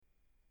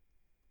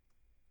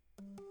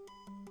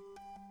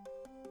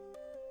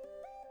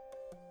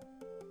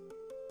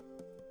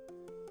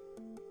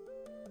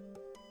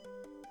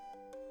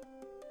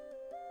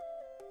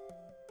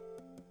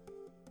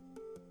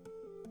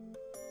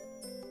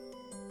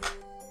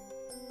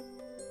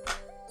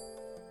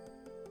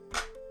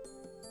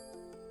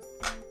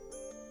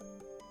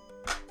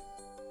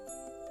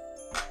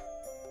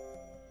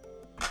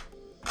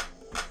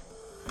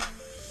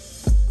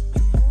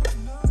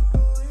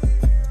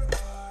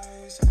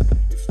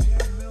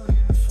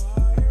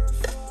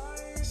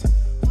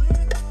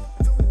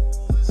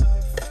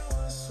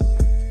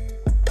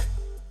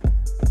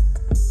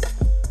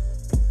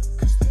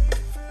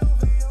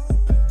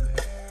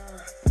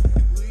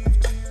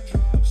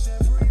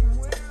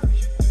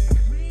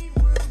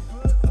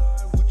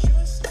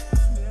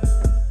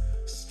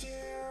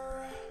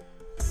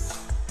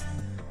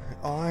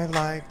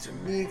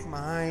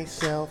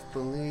myself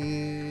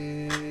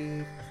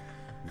believe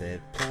that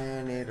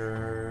planet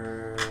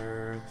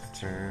Earth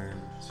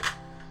turns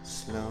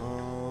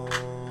slowly.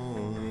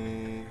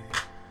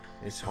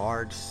 It's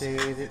hard to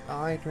say that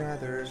I'd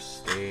rather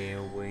stay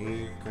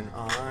awake when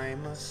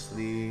I'm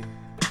asleep.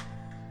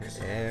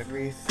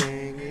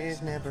 Everything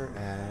is never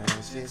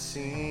as it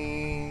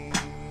seems.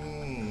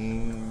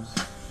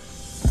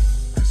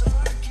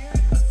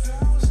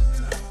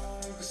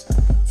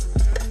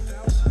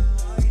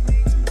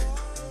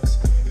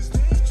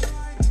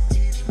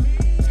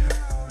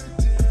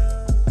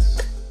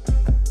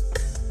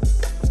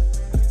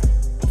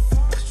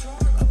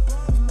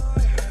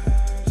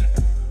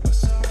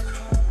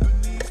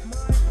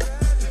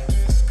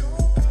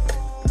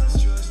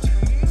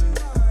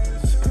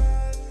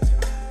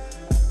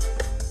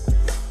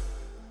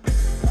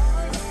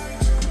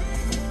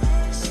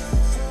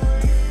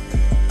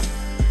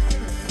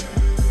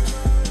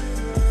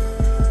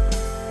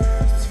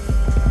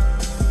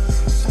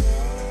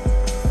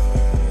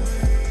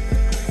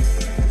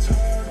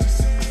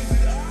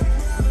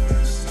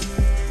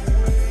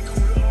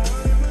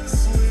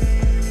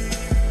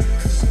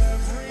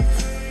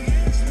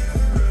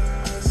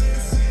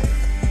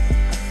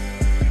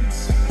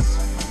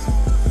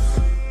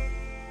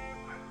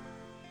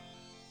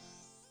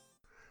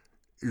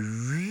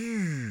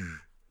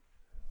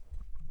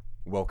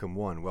 Welcome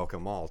one,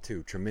 welcome all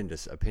to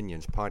Tremendous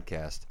Opinions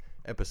Podcast,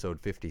 episode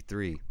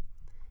 53.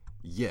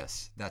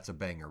 Yes, that's a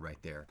banger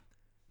right there.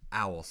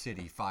 Owl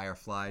City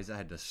Fireflies. I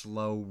had to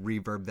slow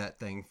reverb that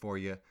thing for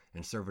you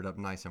and serve it up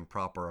nice and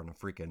proper on a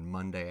freaking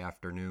Monday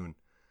afternoon.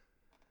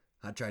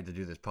 I tried to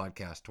do this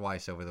podcast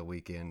twice over the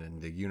weekend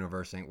and the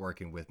universe ain't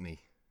working with me.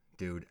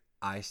 Dude,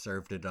 I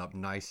served it up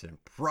nice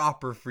and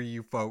proper for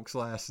you folks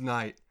last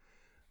night.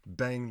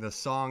 Banged the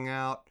song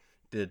out,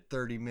 did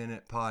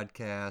 30-minute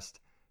podcast,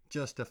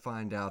 just to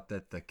find out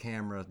that the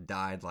camera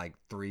died like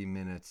 3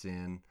 minutes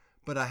in.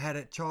 But I had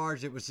it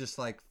charged. It was just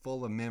like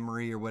full of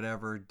memory or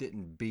whatever.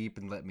 Didn't beep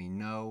and let me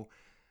know.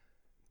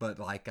 But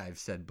like I've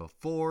said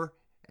before,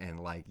 and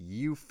like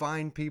you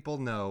fine people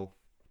know,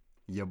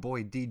 your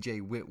boy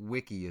DJ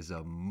Witwicky is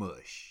a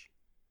mush.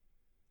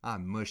 I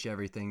mush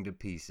everything to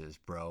pieces,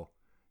 bro.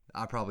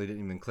 I probably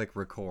didn't even click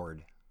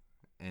record.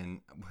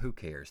 And who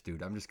cares,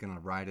 dude? I'm just going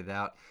to ride it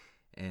out.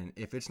 And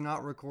if it's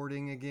not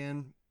recording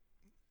again,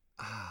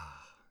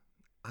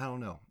 I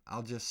don't know.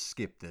 I'll just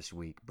skip this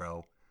week,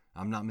 bro.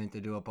 I'm not meant to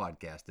do a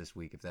podcast this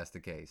week if that's the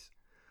case.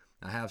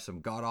 I have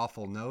some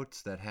god-awful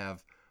notes that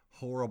have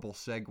horrible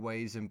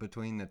segues in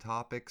between the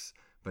topics.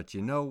 But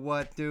you know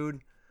what,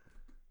 dude?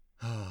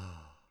 And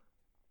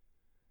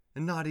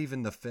not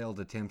even the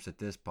failed attempts at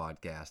this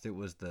podcast. It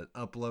was the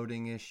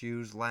uploading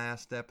issues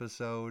last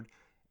episode.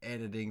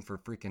 Editing for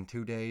freaking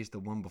 2 days, the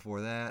one before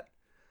that.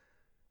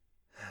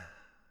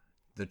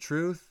 The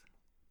truth?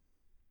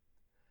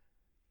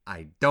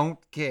 I don't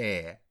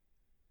care.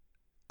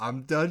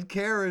 I'm done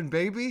caring,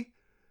 baby.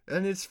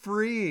 And it's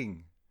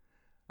freeing.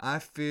 I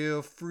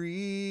feel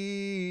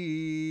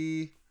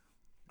free.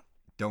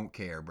 Don't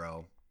care,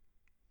 bro.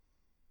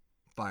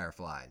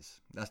 Fireflies.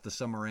 That's the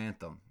summer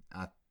anthem.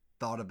 I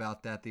thought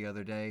about that the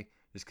other day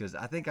just because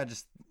I think I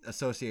just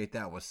associate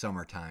that with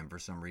summertime for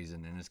some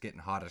reason. And it's getting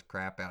hot as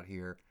crap out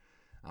here.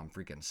 I'm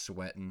freaking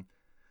sweating.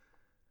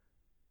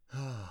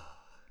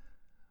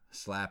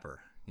 Slapper.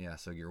 Yeah,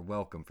 so you're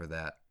welcome for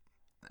that.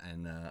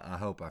 And I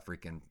hope I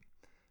freaking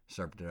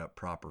served it up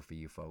proper for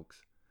you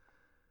folks.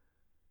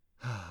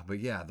 But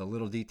yeah, the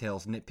little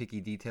details,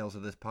 nitpicky details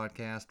of this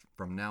podcast,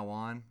 from now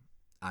on,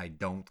 I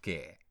don't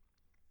care.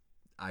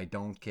 I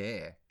don't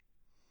care.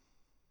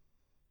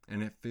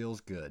 And it feels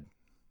good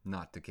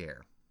not to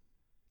care.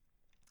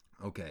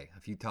 Okay,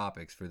 a few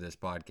topics for this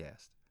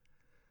podcast.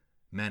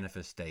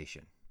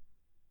 Manifestation.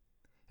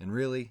 And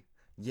really,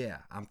 yeah,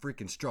 I'm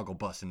freaking struggle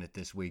busting it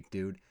this week,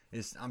 dude.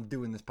 I'm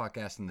doing this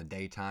podcast in the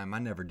daytime. I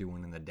never do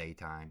one in the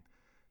daytime.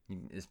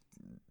 It's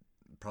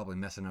probably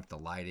messing up the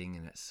lighting,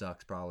 and it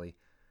sucks probably.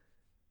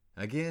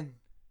 Again,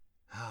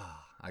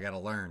 I gotta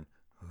learn.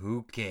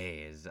 Who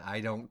cares?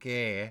 I don't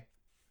care.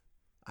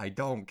 I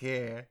don't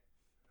care.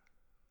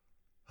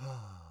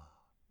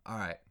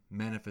 Alright,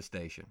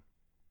 manifestation.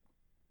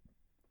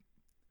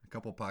 A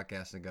couple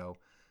podcasts ago,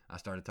 I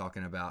started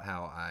talking about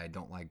how I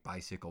don't like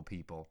bicycle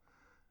people.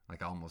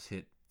 Like I almost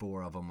hit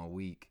 4 of them a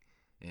week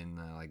in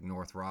like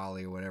North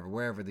Raleigh or whatever,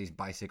 wherever these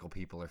bicycle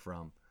people are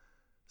from.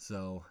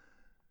 So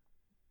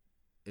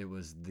it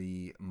was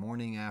the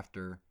morning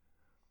after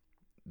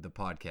the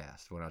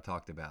podcast when I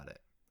talked about it.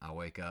 I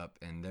wake up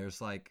and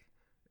there's like,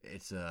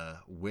 it's a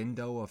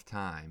window of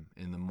time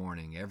in the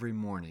morning, every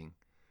morning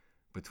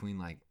between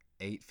like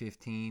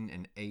 8:15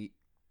 and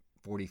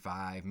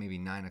 8:45, maybe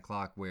 9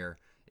 o'clock, where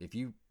if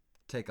you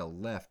take a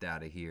left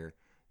out of here,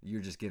 you're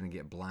just going to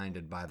get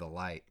blinded by the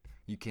light.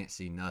 You can't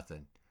see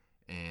nothing.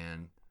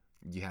 And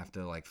you have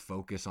to like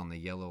focus on the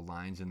yellow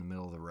lines in the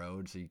middle of the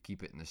road so you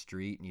keep it in the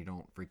street and you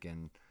don't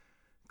freaking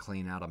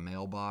clean out a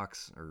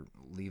mailbox or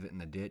leave it in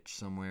the ditch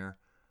somewhere.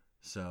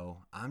 So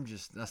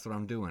that's what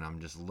I'm doing.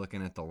 I'm just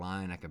looking at the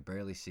line. I could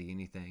barely see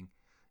anything.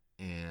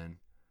 And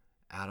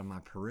out of my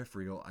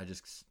peripheral, I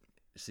just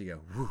see a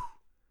whoo.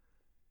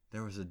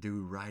 There was a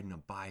dude riding a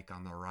bike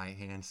on the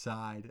right-hand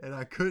side, and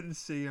I couldn't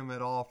see him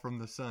at all from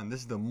the sun.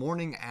 This is the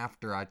morning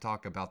after I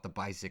talk about the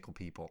bicycle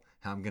people,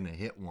 how I'm going to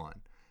hit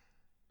one.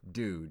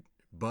 Dude,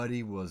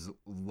 Buddy was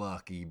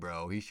lucky,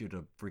 bro. He should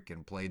have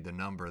freaking played the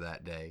number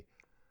that day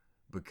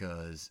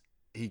because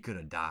he could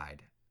have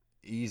died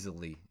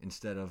easily.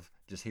 Instead of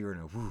just hearing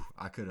a whoo,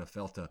 I could have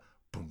felt a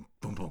boom,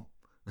 boom, boom.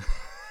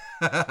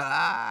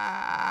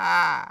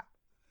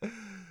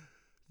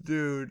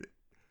 Dude,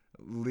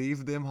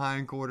 leave them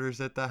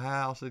hindquarters at the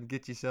house and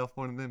get yourself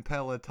one of them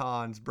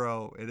Pelotons,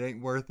 bro. It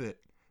ain't worth it.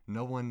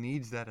 No one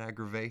needs that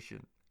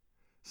aggravation.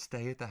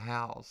 Stay at the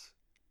house.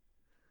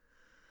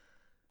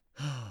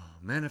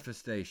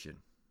 Manifestation.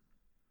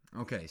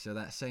 Okay, so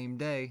that same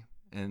day,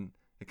 and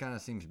it kind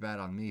of seems bad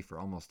on me for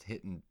almost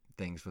hitting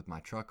things with my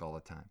truck all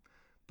the time,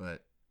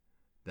 but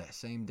that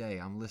same day,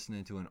 I'm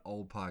listening to an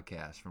old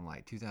podcast from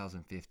like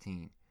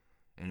 2015,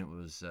 and it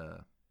was,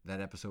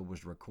 that episode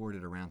was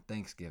recorded around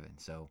Thanksgiving,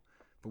 so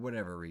for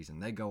whatever reason,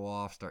 they go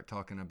off, start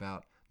talking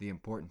about the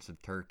importance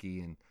of turkey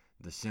and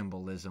the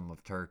symbolism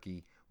of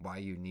turkey, why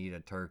you need a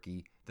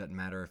turkey. Doesn't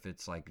matter if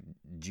it's like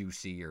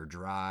juicy or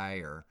dry,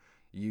 or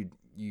you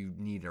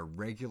need a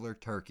regular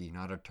turkey,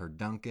 not a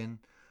turduncan,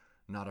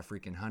 not a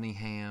freaking honey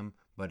ham,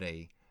 but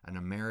an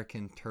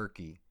American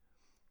turkey.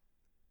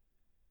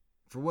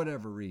 For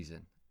whatever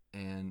reason.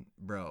 And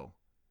bro,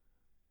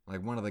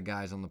 like one of the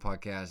guys on the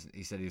podcast,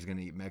 he said he was going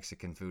to eat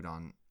Mexican food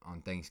on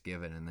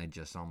Thanksgiving, and they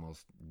just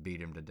almost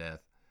beat him to death.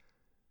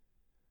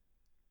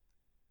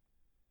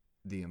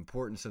 The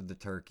importance of the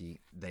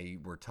turkey, they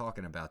were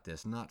talking about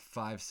this not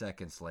 5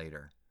 seconds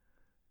later.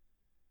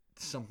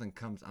 Something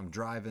comes, I'm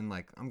driving,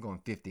 like I'm going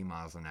 50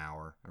 miles an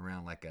hour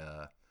around like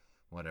a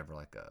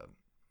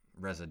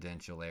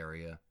residential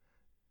area,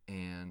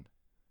 and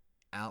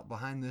out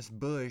behind this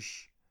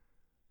bush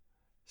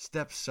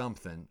steps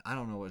something. I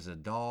don't know, it was a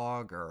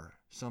dog or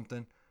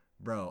something.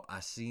 Bro, I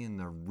see in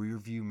the rear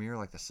view mirror,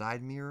 like the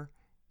side mirror,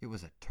 it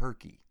was a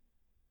turkey.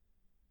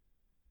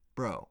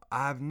 Bro,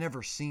 I've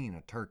never seen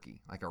a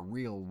turkey, like a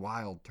real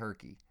wild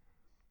turkey.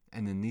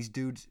 And then these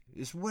dudes,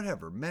 it's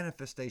whatever,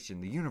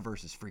 manifestation. The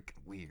universe is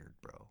freaking weird,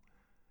 bro.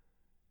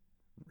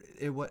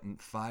 It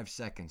wasn't 5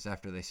 seconds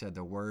after they said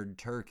the word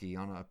turkey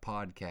on a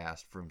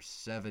podcast from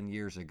 7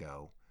 years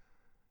ago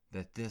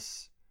that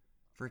this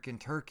freaking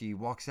turkey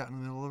walks out in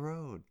the middle of the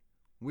road.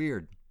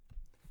 Weird.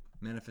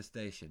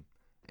 Manifestation.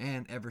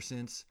 And ever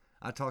since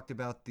I talked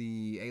about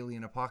the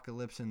alien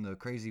apocalypse and the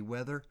crazy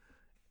weather,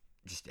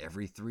 just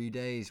every 3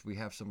 days we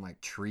have some like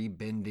tree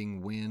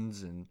bending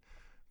winds and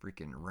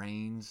freaking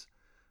rains.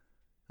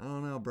 I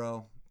don't know,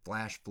 bro.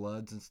 Flash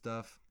floods and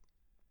stuff.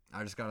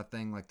 I just got a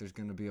thing like there's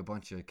going to be a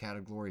bunch of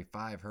Category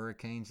 5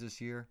 hurricanes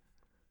this year.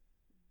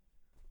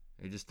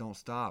 They just don't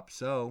stop.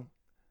 So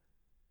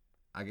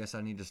I guess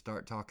I need to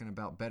start talking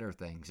about better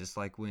things. Just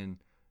like when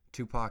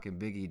Tupac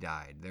and Biggie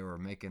died, they were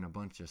making a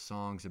bunch of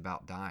songs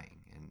about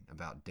dying and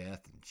about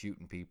death and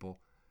shooting people.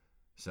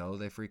 So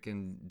they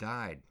freaking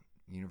died.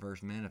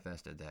 Universe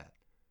manifested that.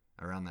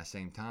 Around that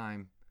same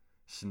time,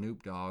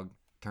 Snoop Dogg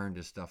turned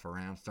his stuff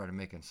around, started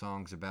making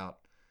songs about,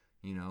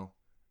 you know,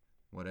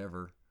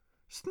 whatever.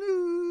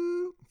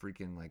 Snoop!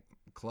 Freaking like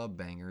club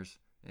bangers.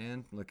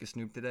 And look at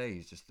Snoop today.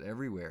 He's just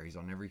everywhere. He's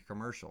on every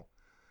commercial.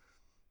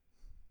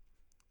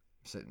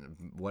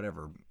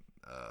 Whatever.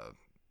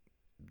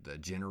 The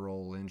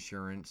General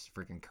Insurance,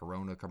 freaking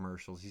Corona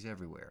commercials. He's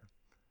everywhere.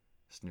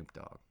 Snoop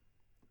Dogg.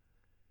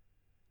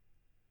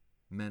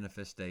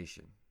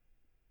 Manifestation.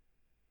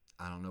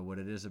 I don't know what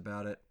it is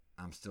about it.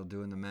 I'm still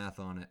doing the math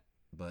on it,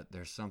 but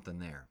there's something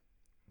there.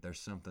 There's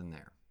something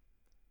there.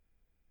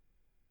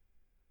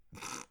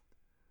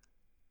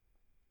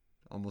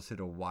 Almost hit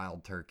a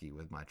wild turkey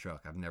with my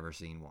truck. I've never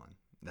seen one.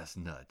 That's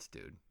nuts,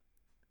 dude.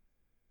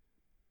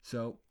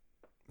 So,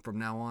 from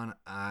now on,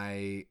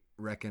 I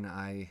reckon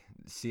I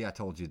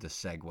told you the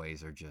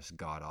segues are just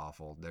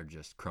god-awful. They're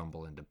just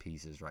crumbling to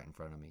pieces right in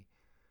front of me.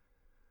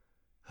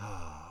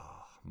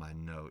 Oh, my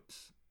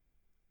notes.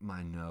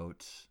 My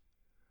notes.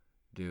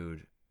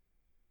 Dude,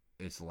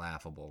 it's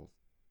laughable.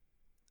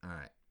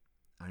 Alright,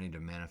 I need to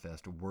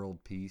manifest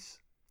world peace,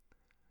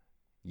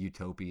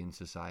 utopian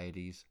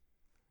societies,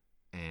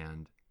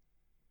 and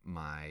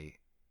my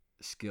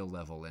skill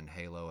level in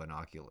Halo and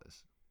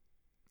Oculus.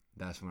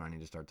 That's what I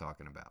need to start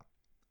talking about.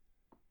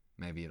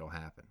 Maybe it'll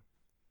happen.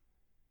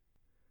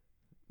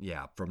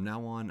 Yeah, from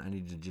now on, I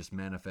need to just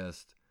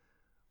manifest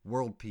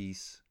world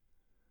peace,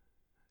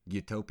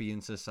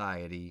 utopian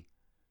society,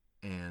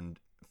 and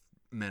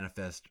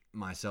manifest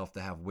myself to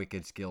have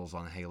wicked skills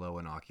on Halo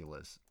and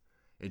Oculus.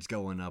 It's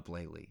going up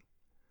lately.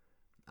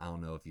 I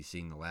don't know if you've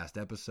seen the last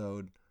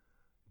episode,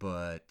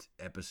 but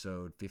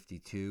episode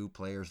 52,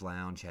 Players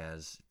Lounge,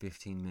 has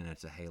 15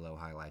 minutes of Halo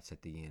highlights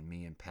at the end.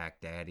 Me and Pac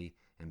Daddy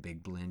and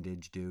Big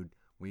Blendage, dude,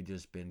 we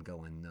just been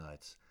going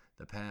nuts.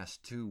 The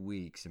past 2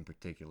 weeks in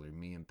particular,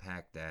 me and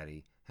Pac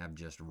Daddy have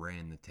just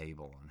ran the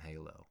table on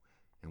Halo.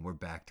 And we're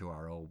back to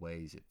our old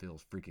ways. It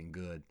feels freaking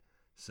good.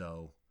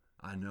 So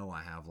I know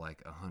I have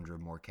like 100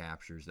 more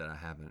captures that I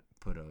haven't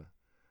put a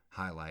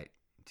highlight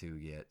to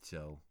yet.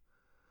 So,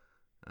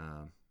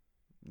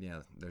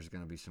 yeah, there's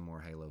going to be some more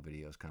Halo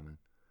videos coming.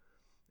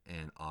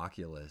 And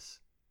Oculus,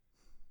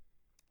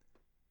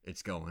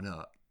 it's going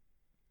up.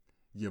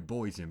 Your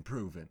boy's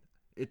improving.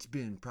 It's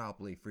been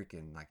probably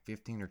freaking like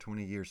 15 or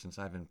 20 years since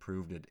I've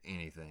improved at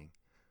anything.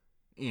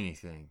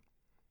 Anything.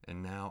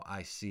 And now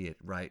I see it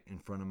right in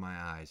front of my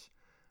eyes.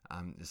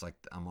 It's like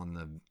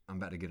I'm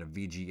about to get a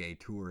VGA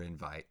tour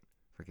invite.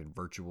 Freaking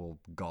Virtual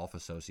Golf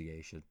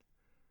Association.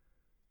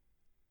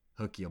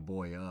 Hook your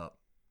boy up.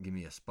 Give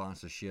me a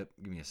sponsorship.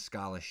 Give me a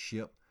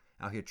scholarship.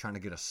 Out here trying to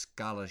get a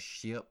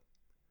scholarship.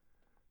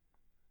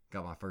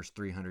 Got my first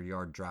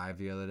 300-yard drive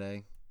the other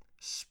day.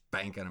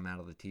 Spanking him out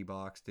of the tee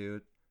box,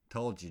 dude.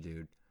 Told you,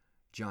 dude.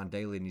 John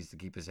Daly needs to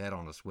keep his head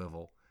on a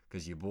swivel.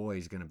 Because your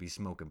boy's going to be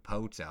smoking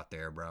potes out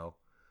there, bro.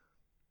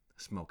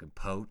 Smoking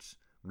potes.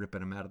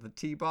 Ripping him out of the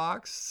tee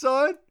box,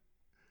 son.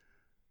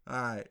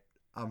 Alright.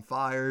 I'm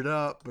fired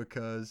up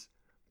because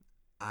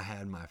I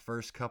had my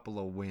first couple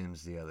of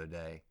wins the other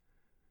day.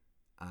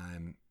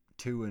 I'm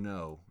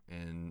 2-0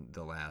 in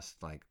the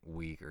last like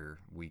week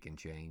and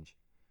change.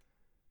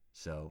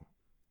 So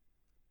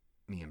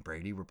me and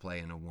Brady were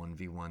playing a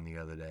 1v1 the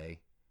other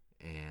day,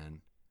 and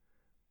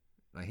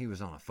like he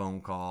was on a phone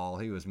call.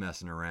 He was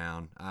messing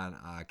around.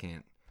 I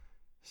can't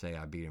say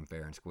I beat him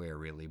fair and square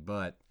really,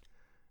 but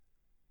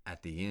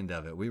at the end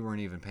of it, we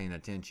weren't even paying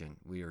attention.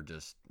 We were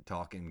just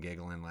talking,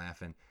 giggling,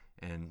 laughing,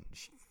 and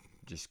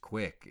just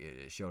quick.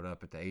 It showed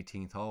up at the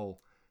 18th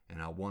hole,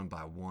 and I won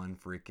by one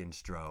freaking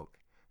stroke.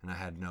 And I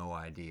had no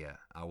idea.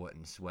 I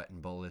wasn't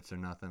sweating bullets or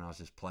nothing. I was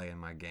just playing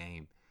my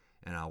game,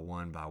 and I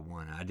won by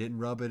one. I didn't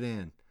rub it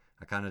in.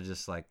 I kind of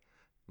just like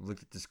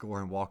looked at the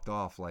score and walked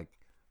off like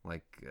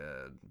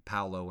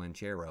Paolo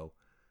Anchero.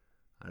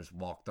 I just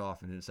walked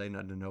off and didn't say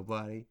nothing to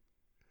nobody.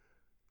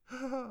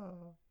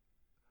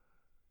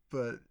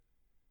 But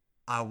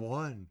I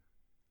won.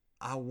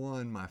 I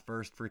won my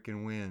first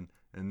freaking win.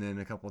 And then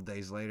a couple of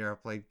days later, I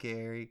played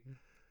Gary.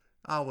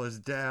 I was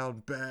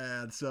down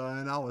bad,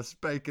 son. I was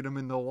spanking him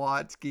in the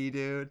Watsky,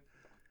 dude.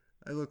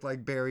 I looked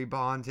like Barry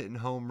Bonds hitting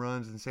home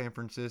runs in San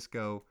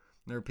Francisco.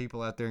 There were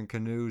people out there in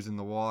canoes in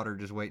the water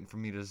just waiting for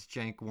me to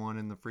shank one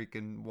in the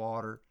freaking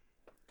water.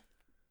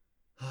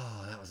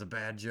 Oh, that was a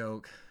bad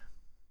joke.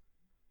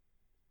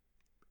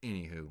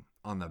 Anywho,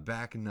 on the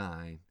back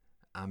nine,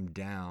 I'm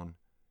down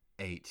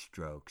 8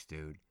 strokes,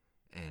 dude.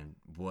 And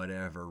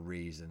whatever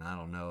reason, I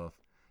don't know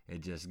if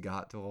it just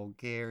got to old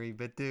Gary,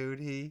 but dude,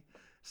 he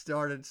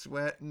started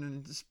sweating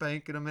and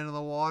spanking him into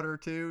the water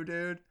too,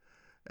 dude.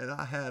 And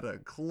I had a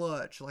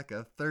clutch, like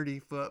a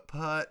 30-foot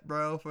putt,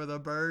 bro, for the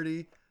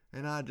birdie.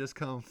 And I just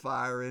come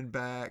firing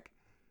back.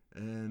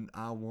 And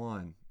I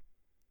won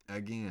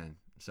again.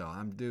 So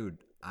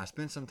I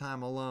spent some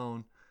time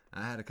alone.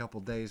 I had a couple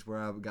days where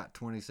I got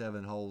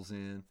 27 holes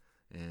in.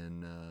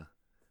 And,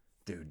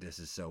 dude, this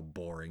is so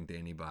boring to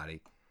anybody.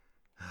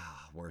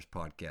 Worst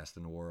podcast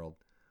in the world.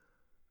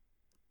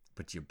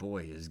 But your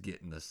boy is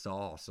getting the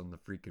sauce on the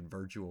freaking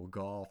virtual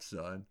golf,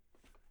 son.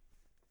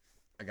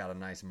 I got a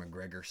nice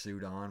McGregor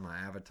suit on, my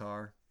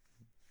avatar.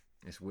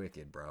 It's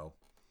wicked, bro.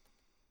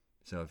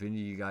 So if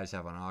any of you guys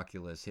have an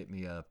Oculus, hit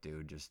me up,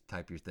 dude. Just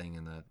type your thing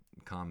in the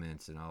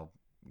comments and I'll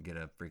get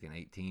a freaking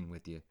 18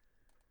 with you.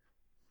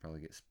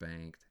 Probably get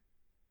spanked.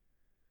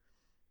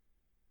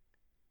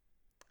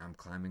 I'm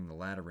climbing the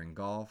ladder in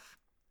golf,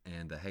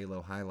 and the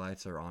Halo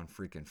highlights are on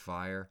freaking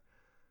fire.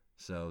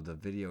 So the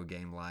video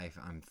game life,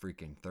 I'm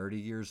freaking 30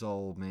 years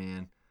old,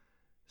 man.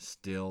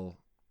 Still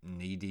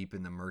knee deep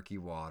in the murky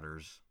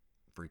waters.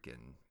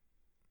 Freaking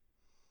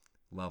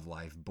love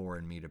life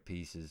boring me to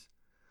pieces.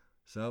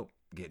 So,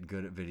 getting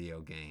good at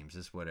video games.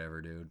 It's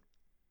whatever, dude.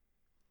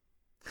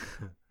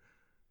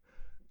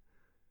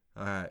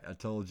 Alright, I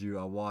told you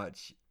I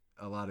watch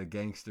a lot of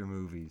gangster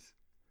movies.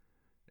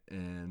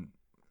 And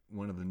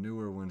one of the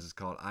newer ones is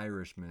called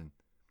Irishman.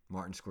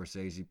 Martin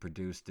Scorsese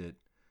produced it.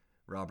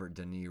 Robert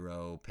De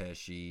Niro,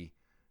 Pesci,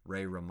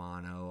 Ray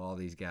Romano, all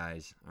these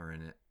guys are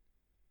in it.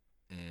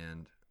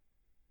 And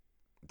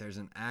there's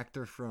an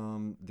actor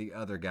from The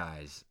Other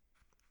Guys.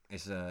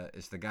 It's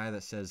the guy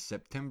that says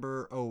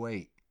September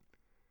 '08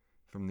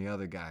 from The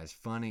Other Guys.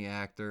 Funny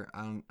actor.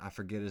 I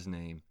forget his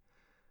name.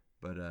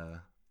 But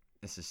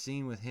it's a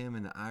scene with him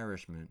in The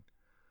Irishman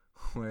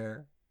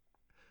where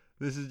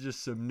this is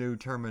just some new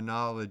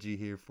terminology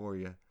here for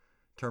you.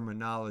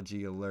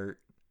 Terminology alert.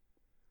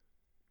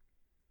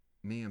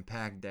 Me and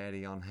Pac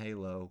Daddy on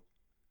Halo,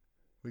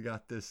 we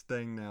got this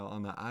thing now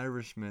on The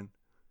Irishman.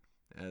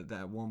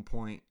 At one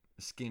point,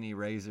 Skinny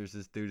Razor's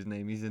this dude's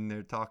name. He's in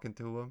there talking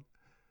to him.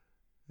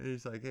 And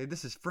he's like, hey,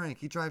 this is Frank.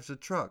 He drives a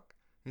truck.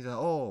 He's like,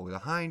 oh, the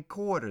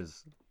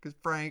hindquarters. Because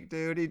Frank,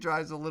 dude, he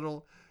drives the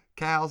little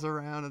cows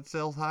around and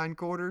sells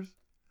hindquarters.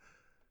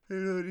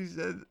 Dude, he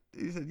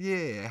said,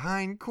 yeah,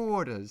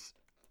 hindquarters.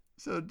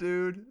 So,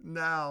 dude,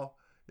 now,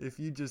 if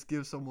you just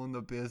give someone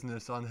the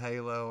business on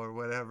Halo or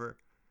whatever,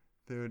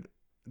 dude,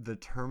 the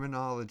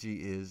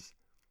terminology is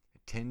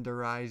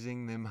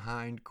tenderizing them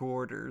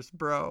hindquarters,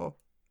 bro.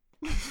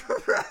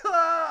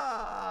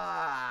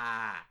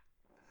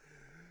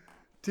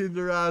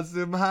 Tenderize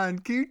them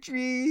hind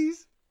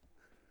coochies.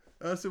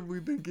 That's what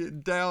we've been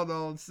getting down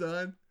on,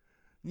 son.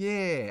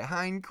 Yeah,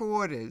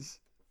 hindquarters.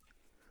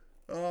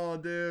 Oh,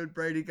 dude,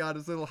 Brady got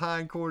his little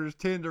hindquarters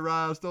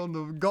tenderized on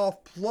the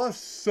Golf Plus,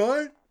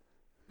 son.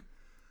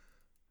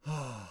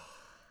 Oh,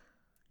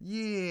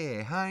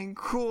 yeah,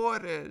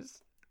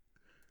 hindquarters.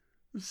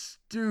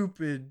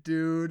 Stupid,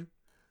 dude.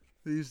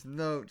 These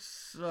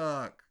notes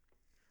suck.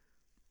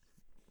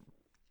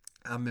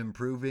 I'm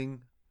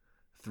improving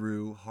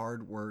through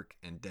hard work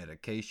and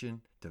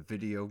dedication to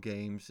video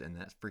games and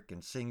that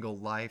freaking single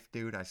life,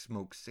 dude. I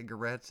smoke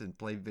cigarettes and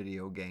play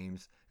video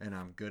games, and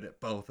I'm good at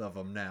both of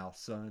them now,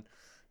 son.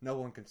 No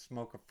one can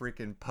smoke a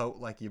freaking pote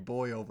like your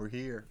boy over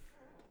here.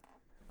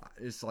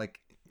 It's like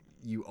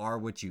you are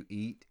what you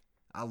eat.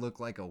 I look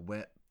like a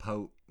wet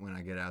pote when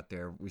I get out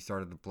there. We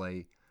started to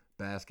play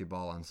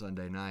basketball on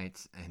Sunday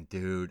nights, and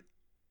dude,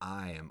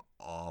 I am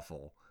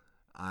awful.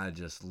 I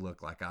just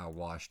look like I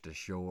washed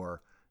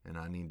ashore, and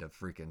I need to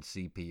freaking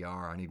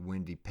CPR. I need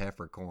Wendy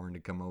Peppercorn to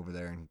come over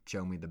there and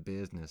show me the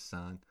business,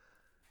 son.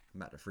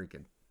 I'm about to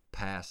freaking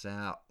pass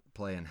out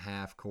playing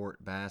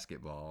half-court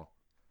basketball.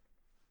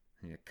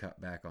 I need to cut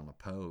back on the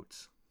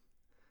potes.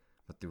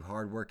 But through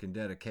hard work and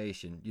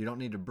dedication, you don't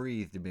need to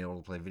breathe to be able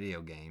to play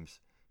video games.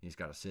 You just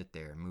got to sit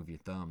there and move your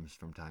thumbs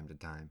from time to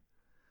time.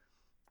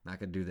 I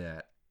can do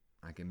that.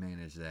 I can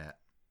manage that.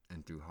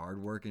 And through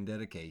hard work and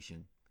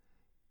dedication,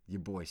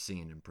 your boy's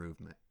seeing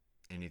improvement.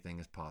 Anything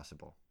is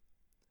possible.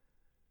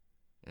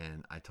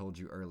 And I told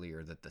you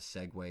earlier that the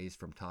segues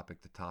from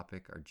topic to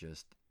topic are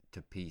just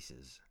to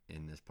pieces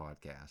in this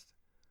podcast.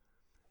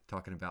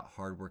 Talking about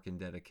hard work and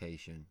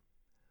dedication,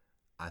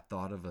 I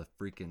thought of a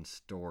freaking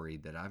story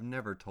that I've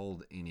never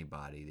told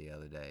anybody the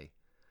other day.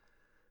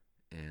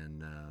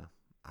 And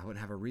I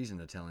wouldn't have a reason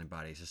to tell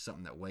anybody. It's just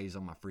something that weighs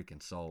on my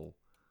freaking soul.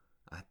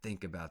 I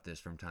think about this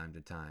from time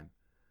to time.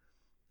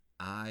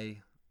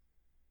 I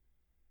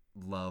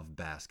love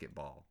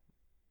basketball.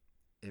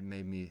 It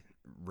made me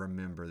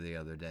remember the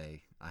other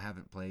day. I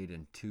haven't played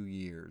in 2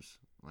 years,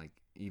 like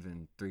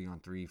even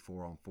 3-on-3,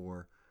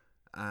 4-on-4.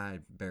 I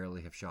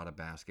barely have shot a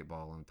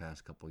basketball in the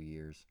past couple of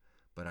years,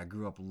 but I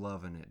grew up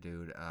loving it,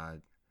 dude.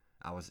 I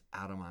was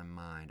out of my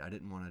mind. I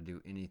didn't want to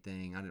do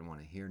anything. I didn't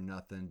want to hear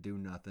nothing, do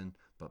nothing,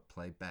 but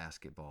play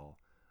basketball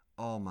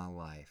all my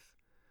life.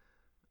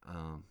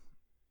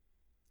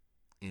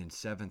 In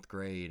 7th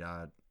grade,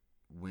 I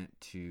went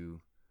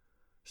to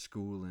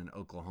school in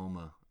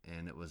Oklahoma,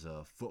 and it was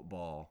a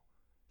football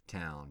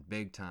town,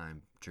 big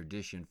time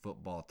tradition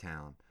football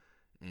town.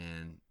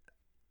 And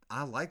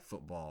I like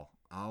football.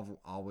 I've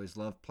always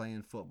loved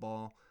playing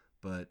football,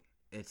 but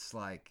it's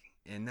like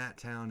in that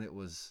town it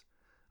was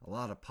a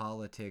lot of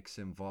politics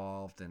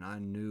involved, and I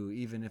knew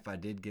even if I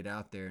did get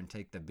out there and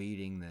take the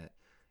beating, that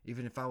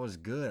even if I was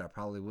good, I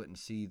probably wouldn't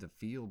see the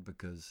field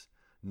because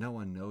no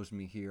one knows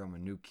me here. I'm a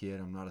new kid.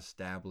 I'm not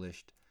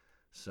established.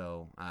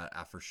 So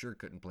I for sure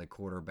couldn't play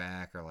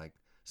quarterback or like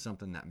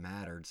something that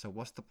mattered. So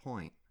what's the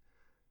point?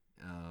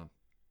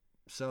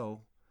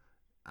 So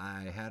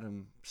I had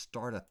him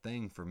start a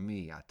thing for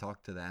me. I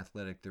talked to the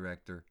athletic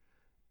director,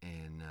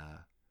 and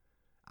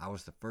I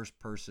was the first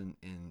person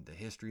in the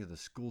history of the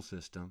school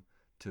system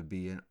to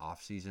be in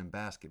off-season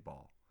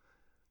basketball.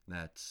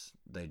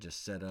 They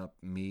just set up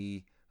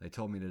me. They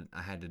told me that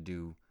I had to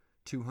do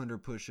 200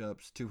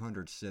 push-ups,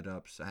 200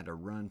 sit-ups. I had to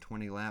run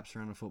 20 laps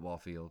around the football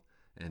field,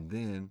 and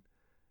then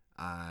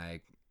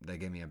they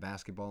gave me a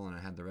basketball, and I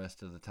had the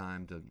rest of the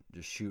time to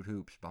just shoot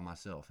hoops by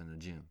myself in the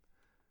gym.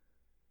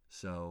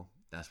 So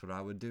that's what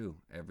I would do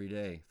every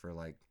day for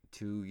like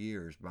 2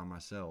 years by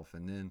myself.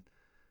 And then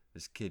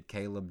this kid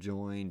Caleb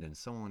joined, and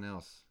somebody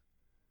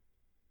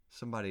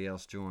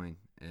else joined,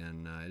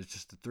 and it was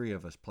just the three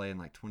of us playing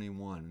like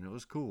 21, and it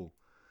was cool.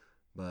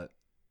 But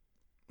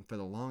for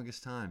the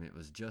longest time, it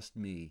was just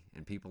me,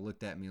 and people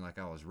looked at me like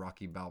I was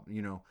Rocky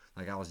Balboa,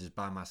 like I was just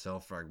by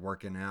myself, like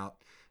working out,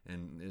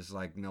 and it's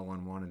like no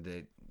one wanted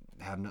to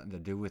have nothing to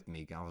do with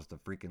me. I was the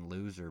freaking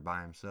loser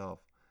by himself,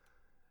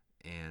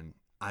 and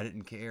I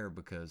didn't care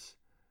because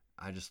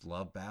I just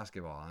love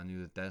basketball. I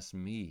knew that that's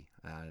me.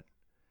 I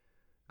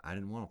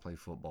didn't want to play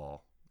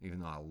football, even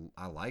though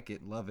I like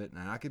it, love it,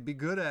 and I could be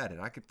good at it.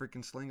 I could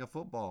freaking sling a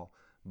football,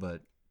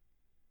 but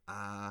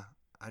I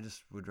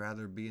just would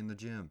rather be in the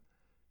gym.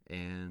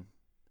 And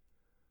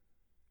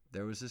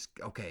there was this,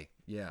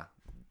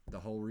 the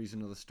whole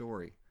reason of the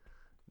story.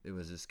 It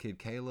was this kid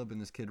Caleb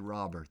and this kid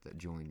Robert that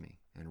joined me.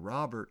 And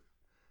Robert,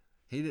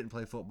 he didn't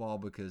play football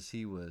because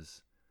he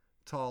was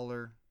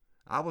taller.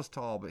 I was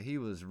tall, but he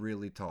was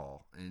really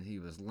tall, and he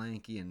was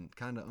lanky and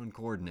kind of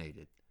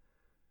uncoordinated.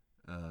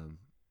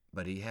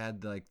 But he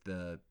had like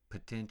the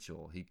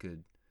potential. He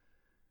could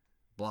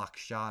block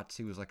shots.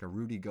 He was like a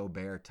Rudy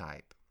Gobert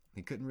type.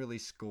 He couldn't really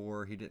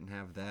score. He didn't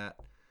have that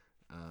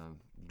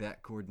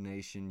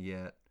coordination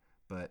yet.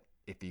 But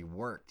if he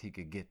worked, he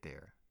could get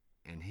there.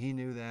 And he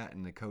knew that,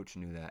 and the coach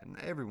knew that, and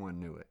everyone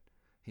knew it.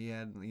 He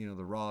had,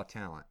 the raw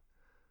talent.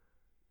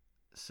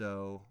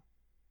 So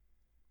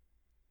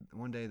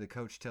one day the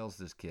coach tells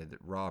this kid that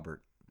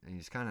Robert, and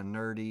he's kind of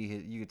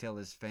nerdy. You could tell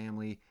his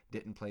family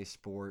didn't play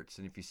sports,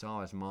 and if you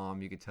saw his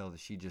mom, you could tell that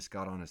she just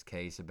got on his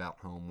case about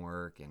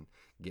homework and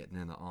getting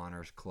in the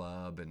honors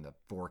club and the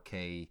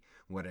 4K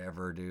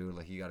whatever, dude.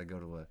 Like, you got to go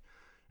to a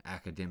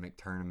academic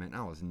tournament.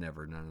 I was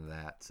never none of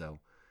that. So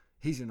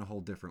he's in a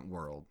whole different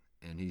world,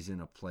 and he's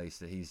in a place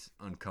that he's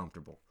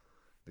uncomfortable.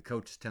 The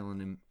coach is telling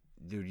him,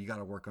 dude, you got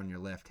to work on your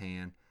left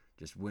hand.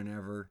 Just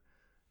whenever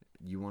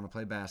you want to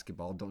play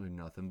basketball, don't do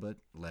nothing but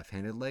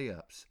left-handed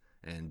layups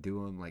and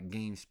do them like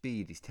game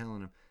speed. He's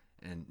telling him.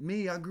 And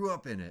me, I grew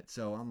up in it.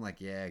 So I'm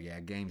like, yeah,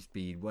 game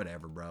speed,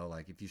 whatever, bro.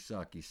 Like, if you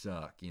suck, you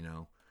suck, you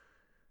know.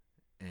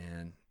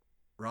 And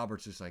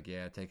Robert's just like,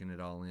 yeah, taking it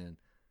all in.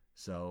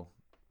 So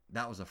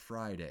that was a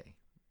Friday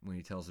when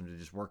he tells him to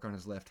just work on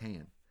his left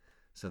hand.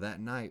 So that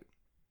night,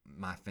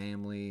 my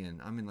family,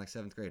 and I'm in like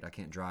 7th grade. I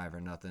can't drive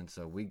or nothing.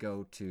 So we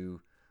go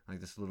to like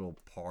this little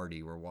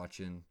party. We're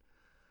watching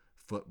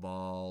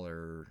football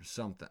or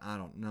something. I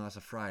don't know. It's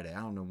a Friday. I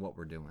don't know what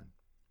we're doing.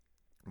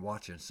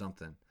 Watching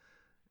something.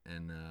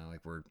 And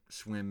like we're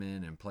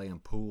swimming and playing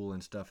pool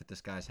and stuff at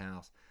this guy's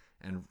house.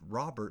 And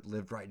Robert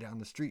lived right down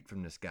the street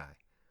from this guy.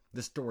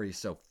 This story is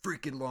so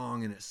freaking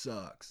long and it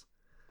sucks.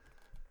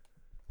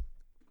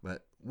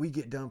 But we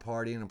get done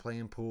partying and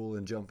playing pool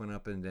and jumping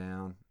up and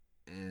down.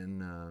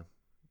 And,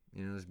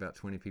 there's about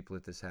 20 people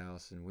at this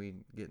house. And we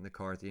get in the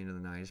car at the end of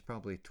the night. It's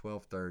probably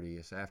 12:30.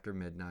 It's after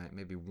midnight,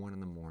 maybe 1 in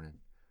the morning.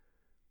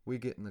 We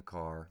get in the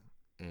car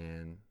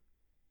and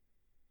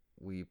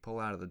we pull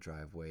out of the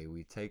driveway.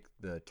 We take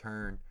the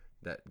turn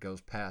that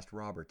goes past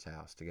Robert's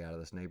house to get out of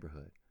this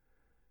neighborhood.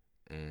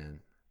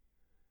 And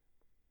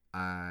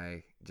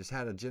I just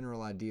had a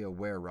general idea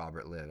where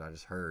Robert lived. I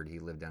just heard he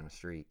lived down the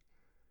street.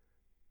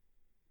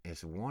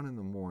 It's 1 in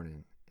the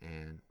morning,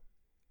 and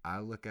I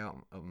look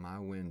out of my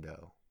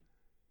window,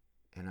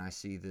 and I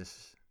see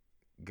this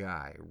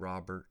guy,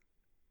 Robert,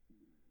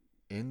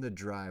 in the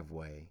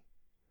driveway,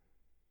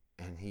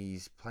 and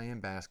he's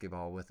playing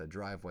basketball with a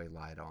driveway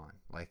light on,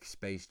 like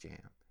Space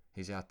Jam.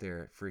 He's out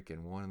there at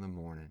freaking 1 in the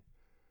morning,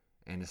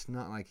 and it's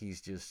not like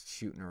he's just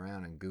shooting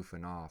around and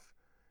goofing off.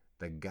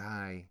 The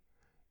guy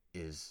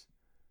is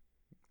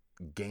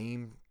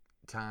game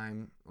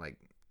time, like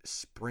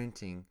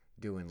sprinting,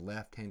 doing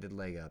left-handed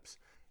layups.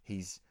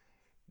 He's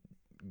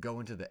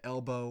going to the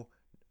elbow,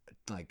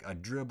 like a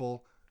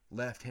dribble,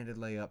 left-handed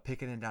layup,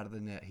 picking it out of the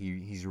net.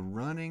 He's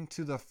running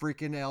to the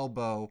freaking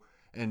elbow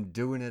and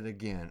doing it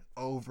again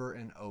over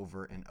and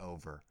over and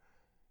over.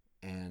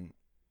 And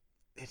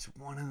it's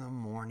 1 in the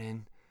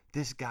morning.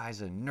 This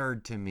guy's a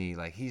nerd to me.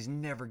 Like, he's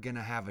never going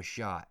to have a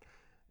shot.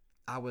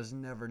 I was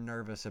never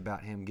nervous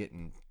about him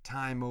getting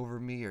time over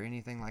me or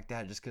anything like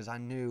that, just because I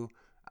knew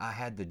I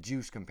had the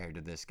juice compared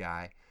to this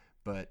guy.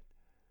 But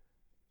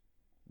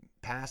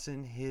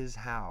passing his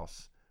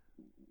house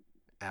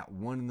at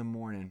 1 in the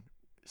morning,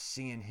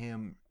 seeing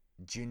him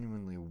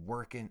genuinely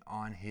working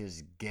on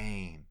his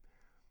game,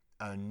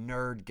 a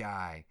nerd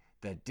guy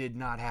that did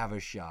not have a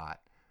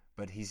shot,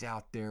 but he's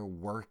out there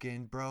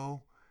working,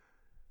 bro.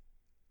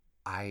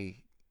 I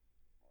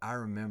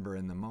remember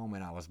in the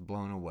moment I was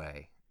blown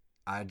away.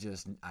 I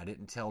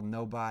didn't tell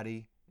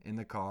nobody in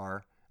the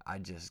car. I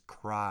just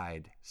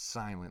cried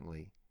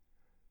silently.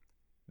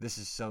 This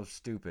is so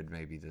stupid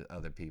maybe to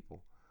other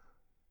people.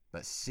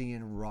 But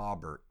seeing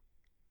Robert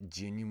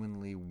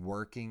genuinely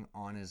working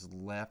on his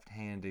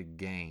left-handed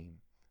game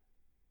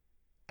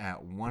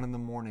at 1 in the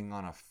morning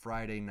on a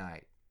Friday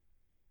night,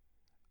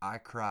 I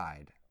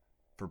cried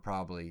for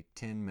probably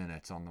 10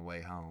 minutes on the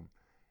way home.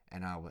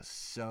 And I was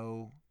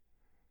so...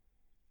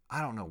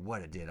 I don't know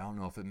what it did. I don't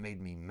know if it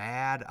made me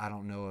mad. I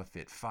don't know if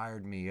it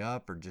fired me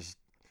up or just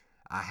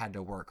I had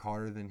to work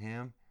harder than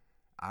him.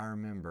 I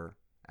remember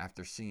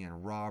after seeing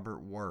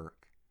Robert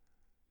work,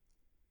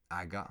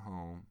 I got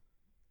home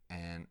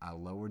and I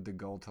lowered the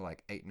goal to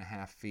like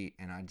 8.5 feet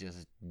and I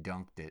just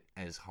dunked it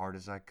as hard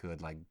as I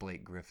could, like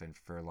Blake Griffin,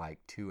 for like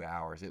 2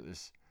 hours. It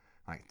was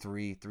like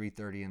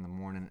 3:30 in the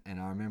morning, and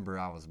I remember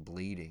I was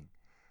bleeding.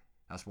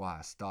 That's why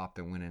I stopped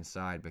and went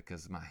inside,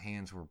 because my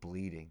hands were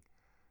bleeding.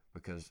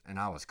 And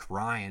I was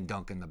crying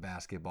dunking the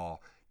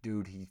basketball.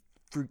 Dude, he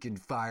freaking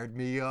fired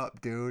me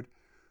up, dude.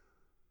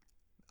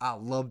 I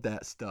love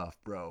that stuff,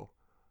 bro.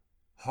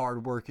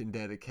 Hard work and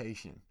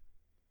dedication.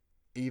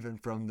 Even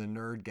from the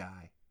nerd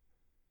guy.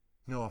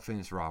 No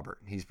offense, Robert.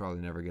 He's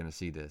probably never going to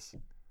see this.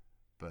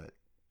 But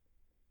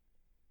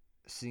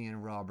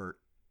seeing Robert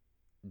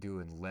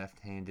doing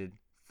left-handed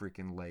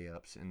freaking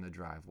layups in the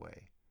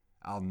driveway,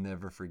 I'll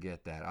never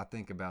forget that. I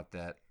think about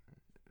that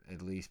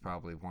at least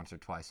probably once or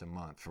twice a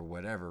month for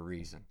whatever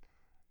reason.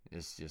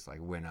 It's just like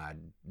when I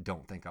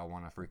don't think I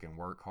want to freaking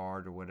work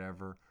hard or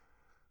whatever.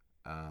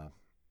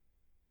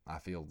 I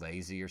feel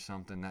lazy or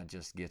something. That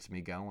just gets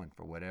me going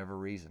for whatever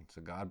reason.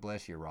 So God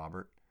bless you,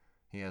 Robert.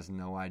 He has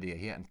no idea.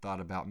 He hadn't thought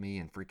about me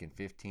in freaking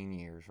 15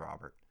 years,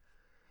 Robert.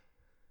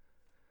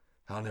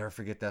 I'll never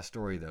forget that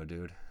story though,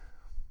 dude.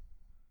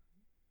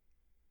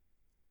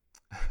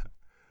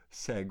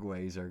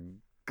 Segways are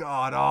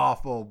god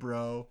awful,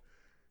 bro.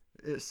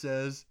 It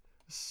says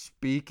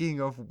Speaking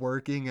of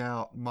working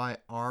out, my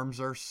arms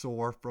are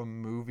sore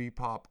from movie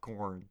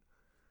popcorn.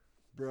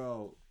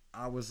 Bro,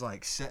 I was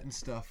like setting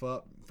stuff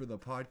up for the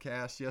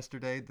podcast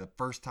yesterday, the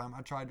first time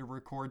I tried to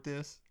record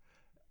this.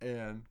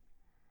 And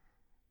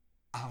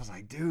I was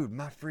like, dude,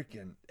 my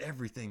freaking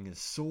everything is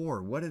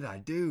sore. What did I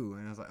do?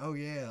 And I was like, oh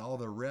yeah, all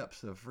the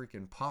reps of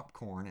freaking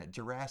popcorn at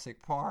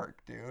Jurassic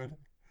Park, dude.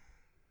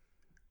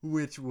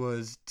 Which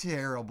was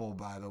terrible,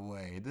 by the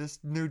way. This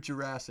new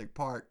Jurassic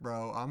Park,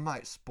 bro, I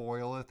might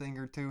spoil a thing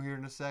or two here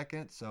in a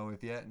second. So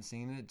if you hadn't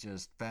seen it,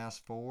 just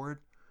fast forward.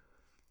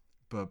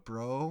 But,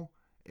 bro,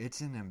 it's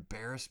an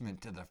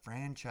embarrassment to the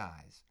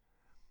franchise.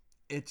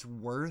 It's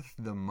worth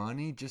the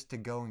money just to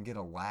go and get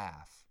a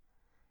laugh.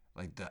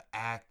 Like, the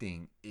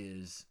acting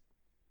is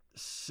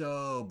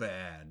so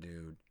bad,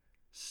 dude.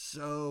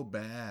 So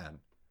bad.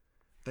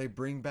 They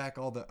bring back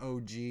all the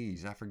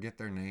OGs. I forget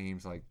their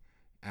names, like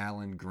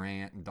Alan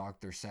Grant and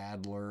Dr.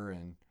 Sadler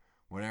and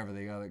whatever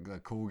they got, the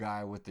cool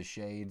guy with the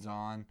shades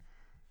on.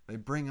 They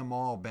bring them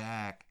all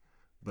back,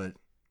 but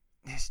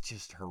it's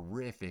just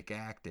horrific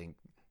acting.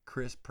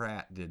 Chris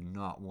Pratt did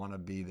not want to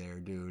be there,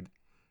 dude.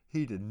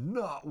 He did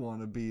not want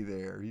to be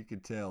there. You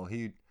could tell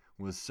he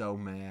was so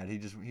mad.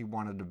 He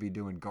wanted to be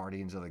doing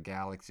Guardians of the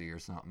Galaxy or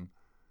something.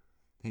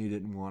 He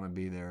didn't want to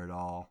be there at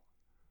all.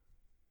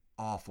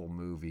 Awful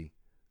movie.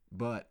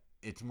 But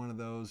it's one of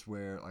those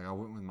where, like, I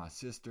went with my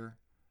sister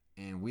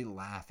and we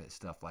laugh at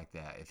stuff like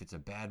that. If it's a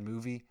bad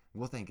movie,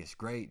 we'll think it's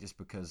great just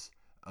because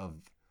of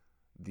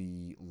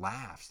the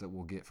laughs that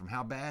we'll get from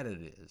how bad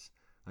it is.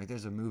 Like,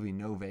 there's a movie,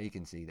 No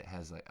Vacancy, that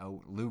has, like,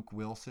 Luke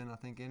Wilson, I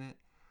think, in it.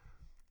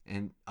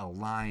 And a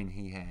line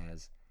he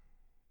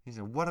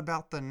said, what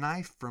about the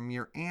knife from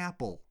your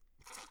apple?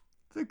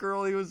 The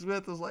girl he was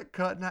with was, like,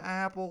 cutting an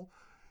apple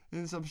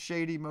in some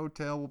shady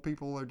motel where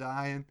people are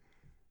dying.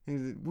 He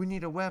said, we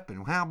need a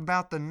weapon. How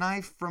about the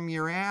knife from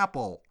your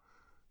apple?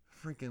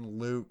 Freaking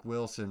Luke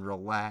Wilson,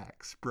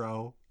 relax,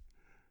 bro.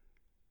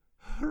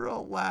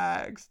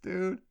 Relax,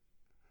 dude.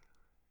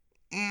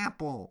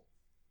 Apple.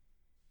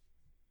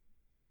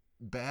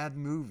 Bad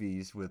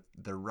movies with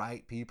the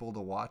right people to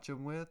watch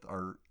them with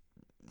are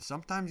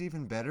sometimes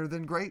even better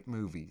than great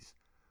movies.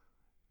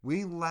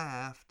 We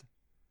laughed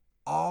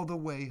all the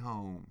way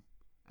home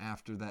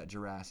after that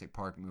Jurassic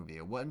Park movie.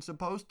 It wasn't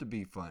supposed to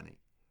be funny,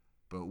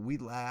 but we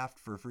laughed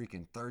for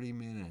freaking 30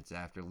 minutes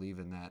after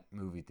leaving that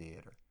movie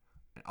theater.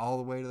 And all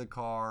the way to the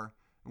car,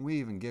 and we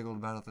even giggled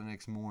about it the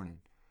next morning.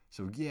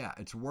 So yeah,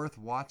 it's worth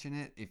watching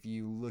it if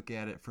you look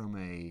at it from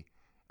a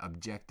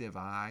objective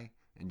eye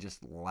and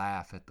just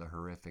laugh at the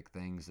horrific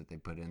things that they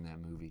put in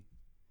that movie.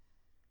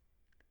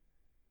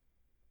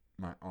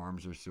 My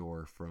arms are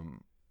sore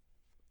from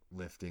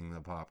lifting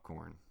the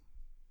popcorn.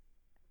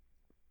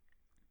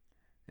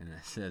 And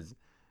it says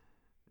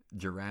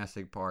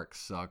Jurassic Park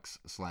sucks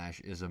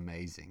 / is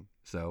amazing.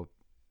 So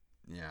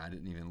yeah, I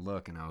didn't even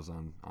look and I was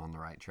on the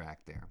right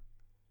track there.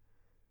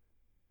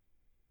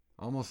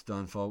 Almost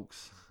done,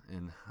 folks,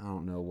 and I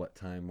don't know what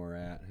time we're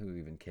at. Who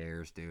even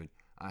cares, dude?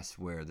 I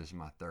swear this is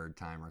my third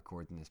time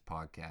recording this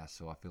podcast,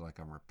 so I feel like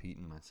I'm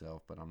repeating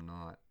myself, but I'm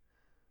not.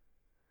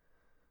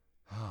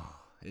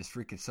 It's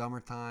freaking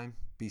summertime.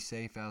 Be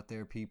safe out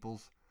there,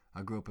 peoples.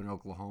 I grew up in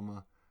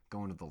Oklahoma,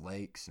 going to the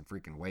lakes and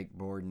freaking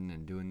wakeboarding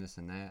and doing this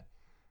and that.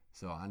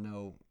 So I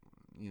know,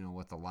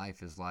 what the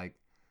life is like.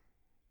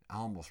 I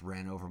almost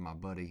ran over my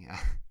buddy.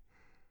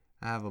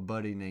 I have a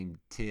buddy named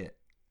Tit.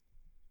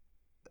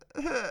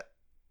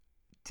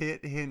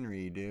 Tit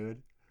Henry,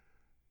 dude.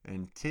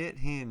 And Tit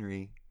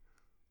Henry,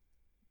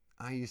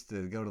 I used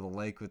to go to the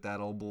lake with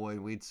that old boy.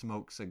 We'd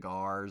smoke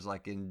cigars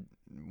like in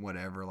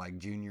whatever, like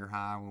junior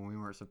high when we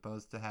weren't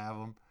supposed to have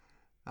them.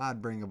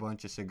 I'd bring a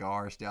bunch of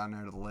cigars down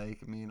there to the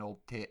lake, and me and old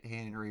Tit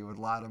Henry would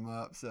light them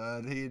up,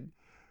 son. He'd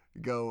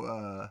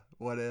go,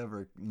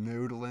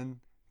 noodling,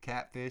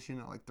 catfishing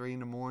at like 3 in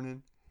the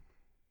morning.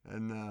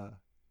 And,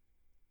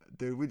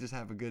 dude, we just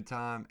have a good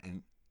time.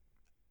 And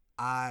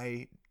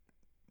I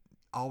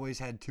always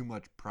had too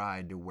much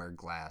pride to wear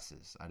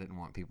glasses. I didn't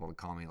want people to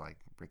call me like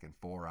freaking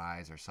Four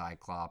Eyes or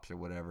Cyclops or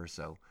whatever.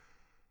 So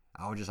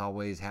I would just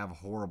always have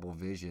horrible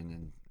vision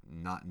and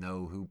not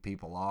know who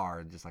people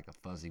are, just like a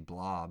fuzzy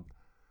blob,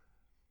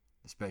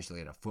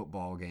 especially at a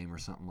football game or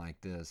something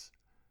like this.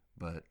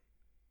 But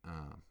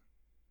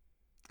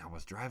I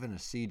was driving a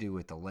Sea-Doo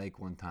at the lake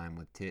one time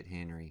with Tit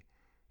Henry,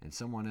 and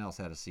someone else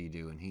had a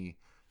Sea-Doo, and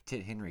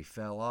Tit Henry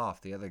fell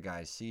off the other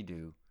guy's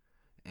Sea-Doo,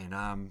 and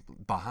I'm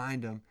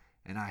behind him,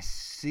 and I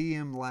see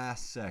him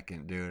last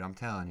second, dude. I'm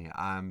telling you,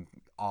 I'm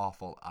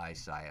awful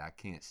eyesight. I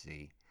can't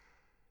see.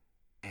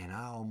 And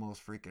I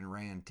almost freaking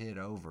ran Tit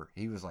over.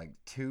 He was like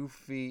 2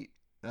 feet.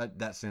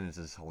 That sentence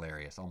is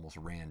hilarious. Almost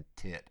ran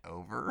Tit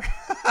over.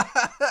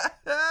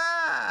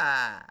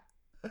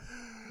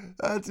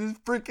 That's his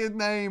freaking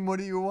name. What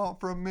do you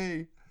want from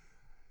me?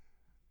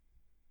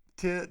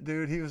 Tit,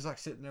 dude, he was like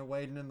sitting there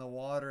wading in the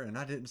water, and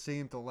I didn't see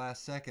him till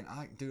last second.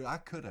 I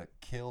could have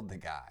killed the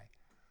guy.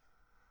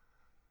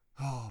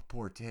 Oh,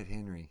 poor Tit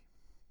Henry.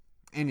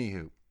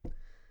 Anywho,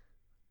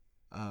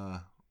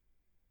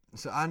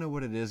 So I know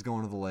what it is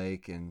going to the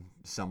lake in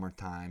summer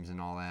times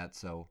and all that.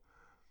 So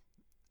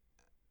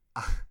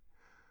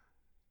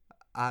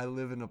I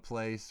live in a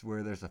place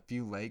where there's a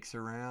few lakes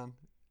around,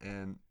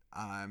 and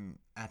I'm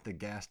at the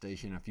gas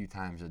station a few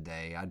times a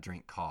day. I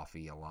drink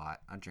coffee a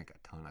lot. I drink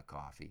a ton of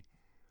coffee,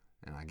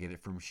 and I get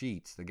it from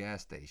Sheetz, the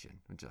gas station,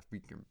 which is a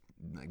freaking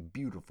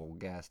beautiful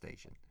gas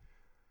station.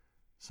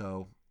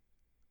 So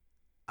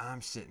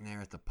I'm sitting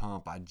there at the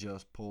pump. I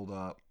just pulled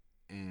up,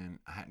 and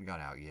I hadn't got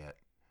out yet.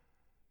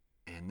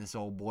 And this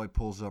old boy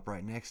pulls up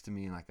right next to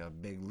me in like a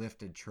big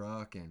lifted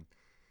truck, and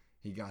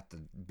he got the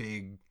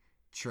big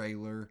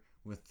trailer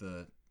with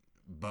the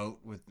boat.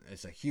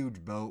 It's a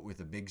huge boat with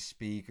the big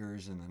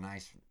speakers and the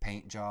nice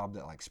paint job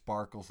that like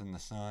sparkles in the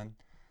sun.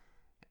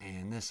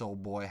 And this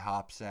old boy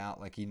hops out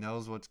like he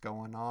knows what's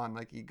going on,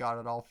 like he got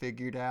it all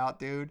figured out,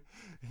 dude.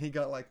 He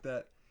got like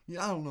that.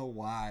 I don't know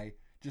why.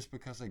 Just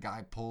because a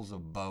guy pulls a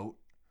boat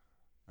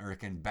or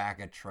can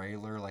back a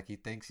trailer, like he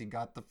thinks he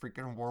got the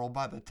freaking world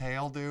by the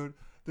tail, dude.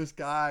 This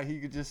guy, he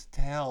could just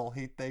tell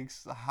he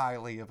thinks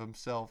highly of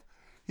himself.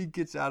 He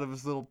gets out of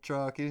his little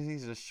truck.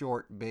 He's a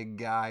short, big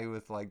guy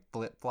with like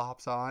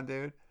flip-flops on,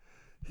 dude.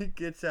 He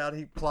gets out,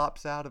 he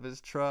plops out of his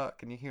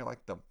truck, and you hear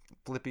like the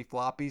flippy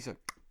floppies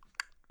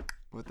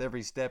with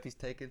every step he's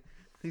taking.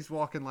 He's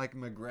walking like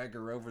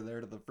McGregor over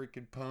there to the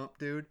freaking pump,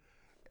 dude.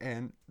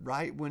 And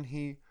right when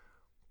he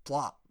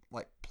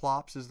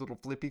plops his little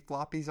flippy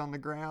floppies on the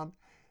ground,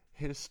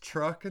 his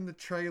truck and the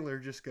trailer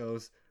just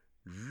goes.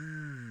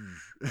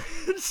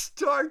 It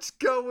starts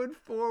going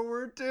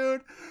forward,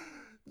 dude.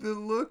 The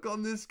look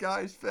on this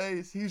guy's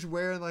face. He's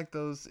wearing like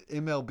those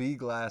MLB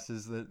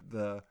glasses that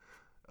the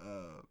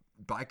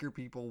biker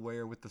people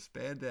wear with the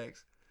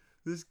spandex.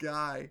 This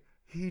guy,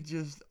 he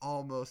just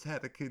almost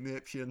had a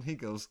conniption. He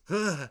goes,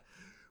 ugh,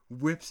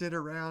 whips it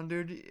around,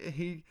 dude.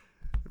 He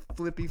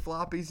flippy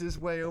floppies his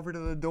way over to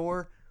the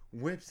door,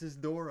 whips his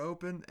door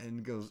open,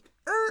 and goes,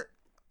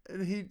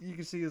 and you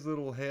can see his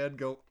little head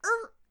go,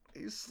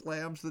 he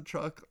slams the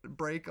truck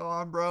brake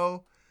on,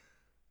 bro.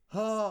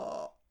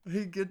 Oh,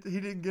 he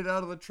didn't get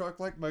out of the truck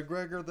like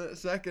McGregor the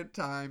second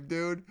time,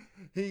 dude.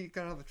 He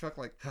got out of the truck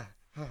like,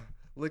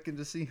 looking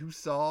to see who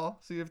saw,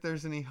 see if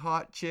there's any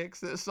hot chicks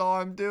that saw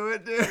him do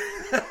it, dude.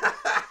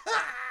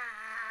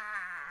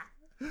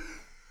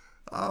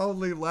 I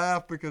only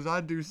laugh because I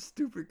do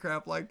stupid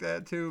crap like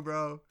that too,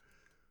 bro.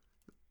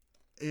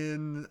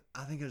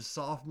 I think it was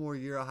sophomore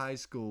year of high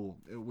school,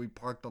 we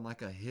parked on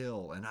like a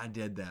hill, and I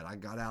did that. I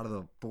got out of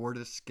the Ford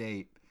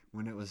Escape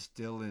when it was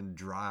still in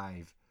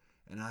drive,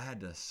 and I had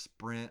to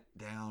sprint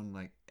down,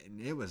 and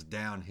it was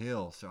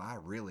downhill, so I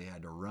really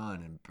had to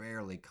run and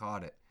barely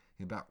caught it.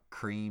 It about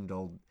creamed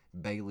old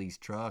Bailey's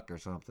truck or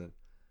something.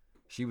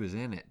 She was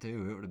in it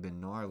too. It would have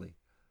been gnarly.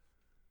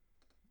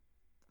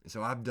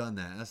 So I've done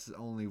that. That's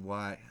only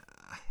why,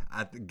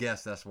 I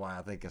guess that's why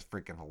I think it's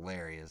freaking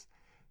hilarious.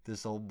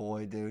 This old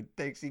boy, dude,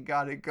 thinks he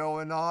got it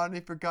going on.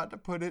 He forgot to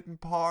put it in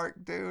park,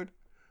 dude.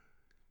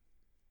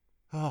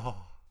 Oh,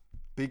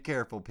 be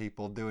careful,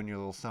 people, doing your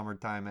little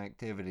summertime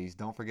activities.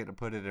 Don't forget to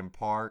put it in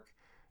park,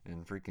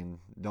 and freaking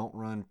don't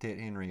run Tit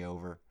Henry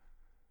over.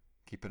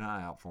 Keep an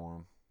eye out for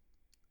him.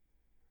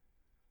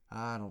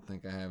 I don't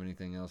think I have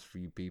anything else for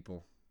you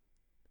people.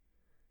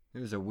 It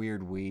was a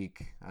weird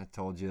week. I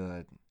told you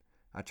that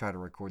I tried to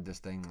record this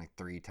thing like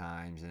 3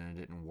 times, and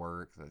it didn't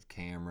work. The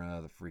camera,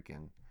 the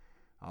freaking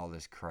all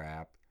this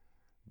crap.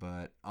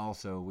 But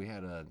also we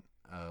had a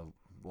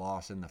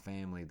loss in the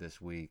family this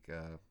week.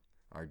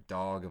 Our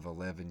dog of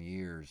 11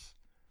 years,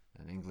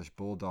 an English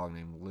bulldog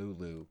named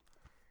Lulu,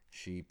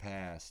 she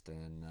passed,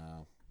 and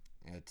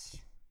it's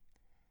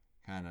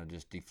kind of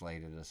just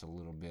deflated us a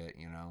little bit.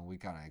 We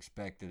kind of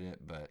expected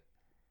it, but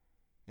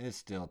it's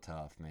still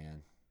tough,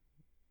 man.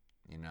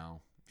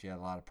 She had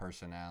a lot of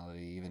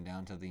personality even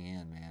down to the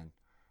end, man.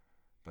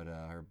 But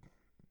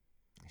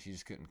she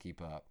just couldn't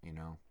keep up.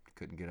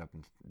 Couldn't get up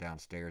and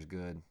downstairs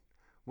good.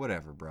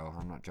 Whatever, bro.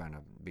 I'm not trying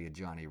to be a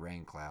Johnny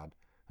Raincloud.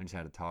 I just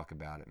had to talk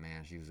about it,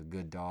 man. She was a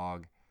good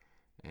dog,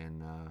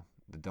 and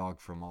the dog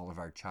from all of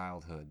our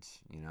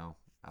childhoods. We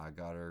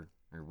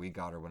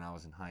got her when I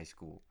was in high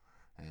school,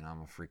 and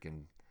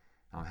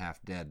I'm half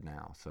dead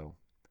now. So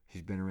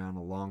she's been around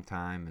a long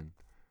time and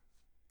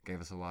gave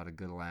us a lot of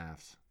good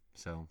laughs.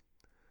 So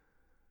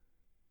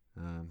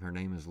her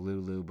name is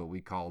Lulu, but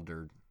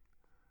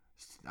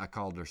I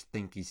called her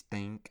Stinky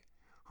Stink.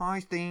 Hi,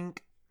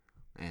 Stink.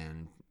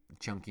 And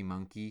Chunky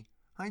Monkey.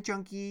 Hi,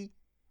 Chunky.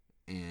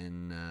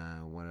 And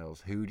what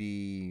else?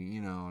 Hootie.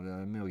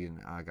 A million.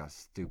 I got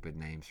stupid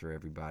names for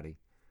everybody.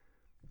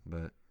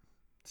 But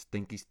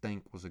Stinky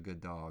Stink was a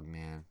good dog,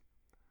 man.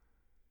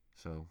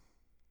 So,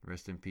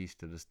 rest in peace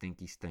to the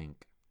Stinky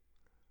Stink.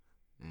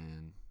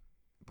 And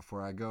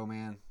before I go,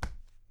 man,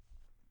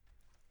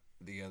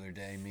 the other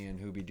day, me and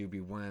Hoobie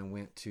Doobie Wine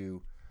went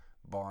to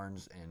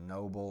Barnes and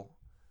Noble,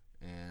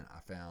 and I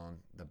found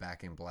the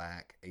Back in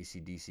Black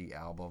AC/DC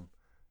album.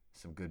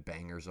 Some good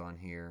bangers on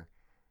here.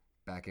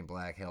 Back in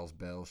Black, Hell's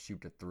Bells,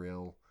 Shoot to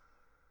Thrill.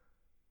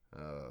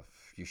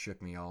 You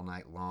Shook Me All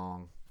Night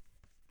Long.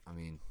 I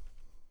mean,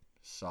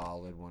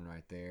 solid one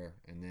right there.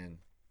 And then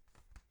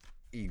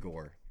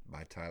Igor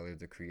by Tyler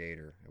the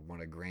Creator. It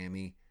won a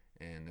Grammy,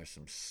 and there's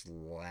some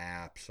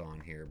slaps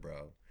on here,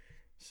 bro.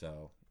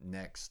 So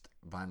next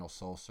Vinyl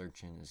Soul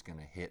Searching is going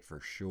to hit for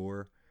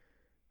sure.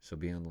 So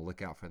be on the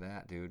lookout for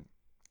that, dude.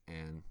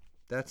 And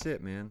that's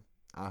it, man.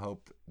 I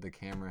hope the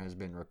camera has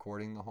been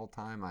recording the whole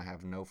time. I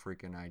have no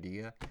freaking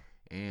idea.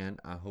 And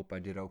I hope I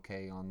did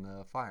okay on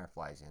the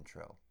Fireflies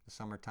intro. The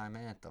summertime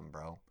anthem,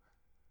 bro.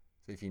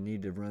 So if you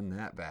need to run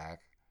that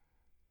back,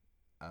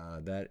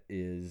 that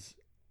is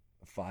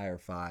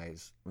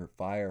Fireflies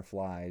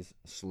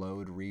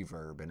slowed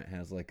reverb. And it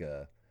has like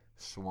a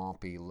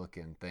swampy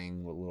looking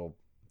thing with little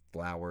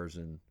flowers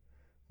and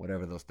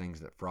whatever those things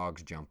that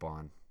frogs jump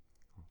on.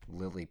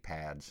 Lily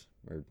pads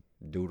or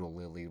doodle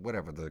lily,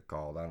 whatever they're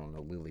called. I don't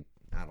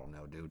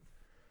know, dude.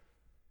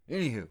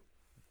 Anywho,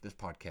 this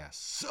podcast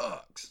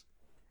sucks.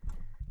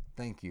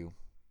 Thank you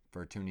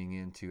for tuning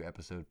in to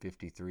episode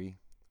 53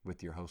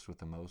 with your host with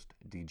the most,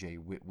 DJ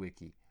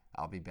Witwicky.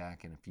 I'll be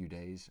back in a few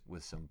days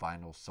with some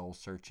vinyl soul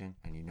searching,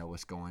 and you know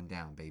what's going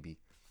down, baby.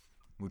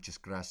 Muchas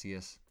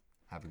gracias.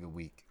 Have a good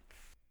week.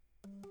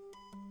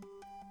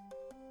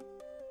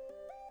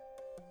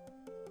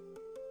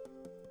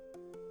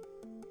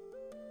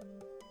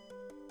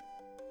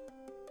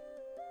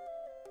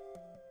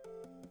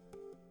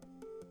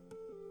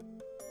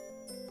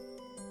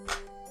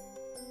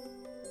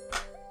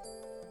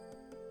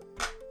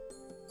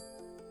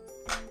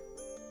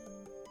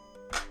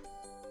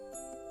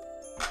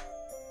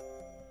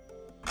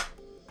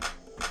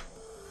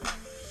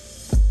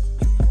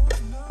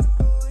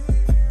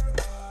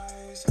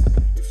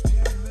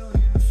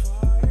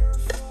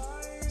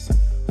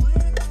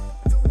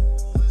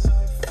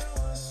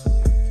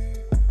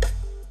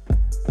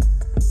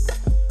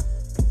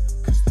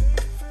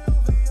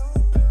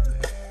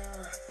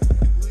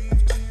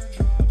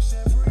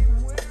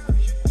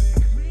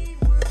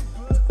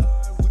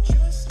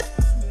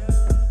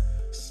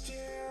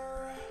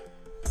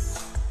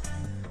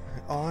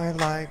 I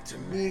like to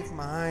make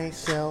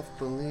myself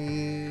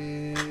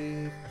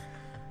believe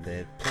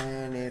that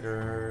planet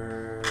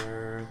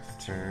Earth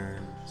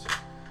turns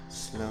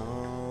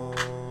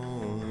slowly.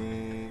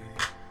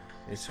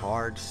 It's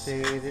hard to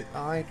say that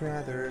I'd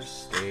rather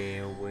stay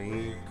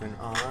awake when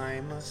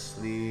I'm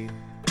asleep.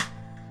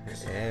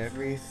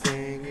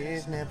 Everything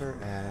is never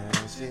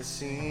as it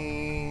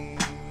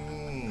seems.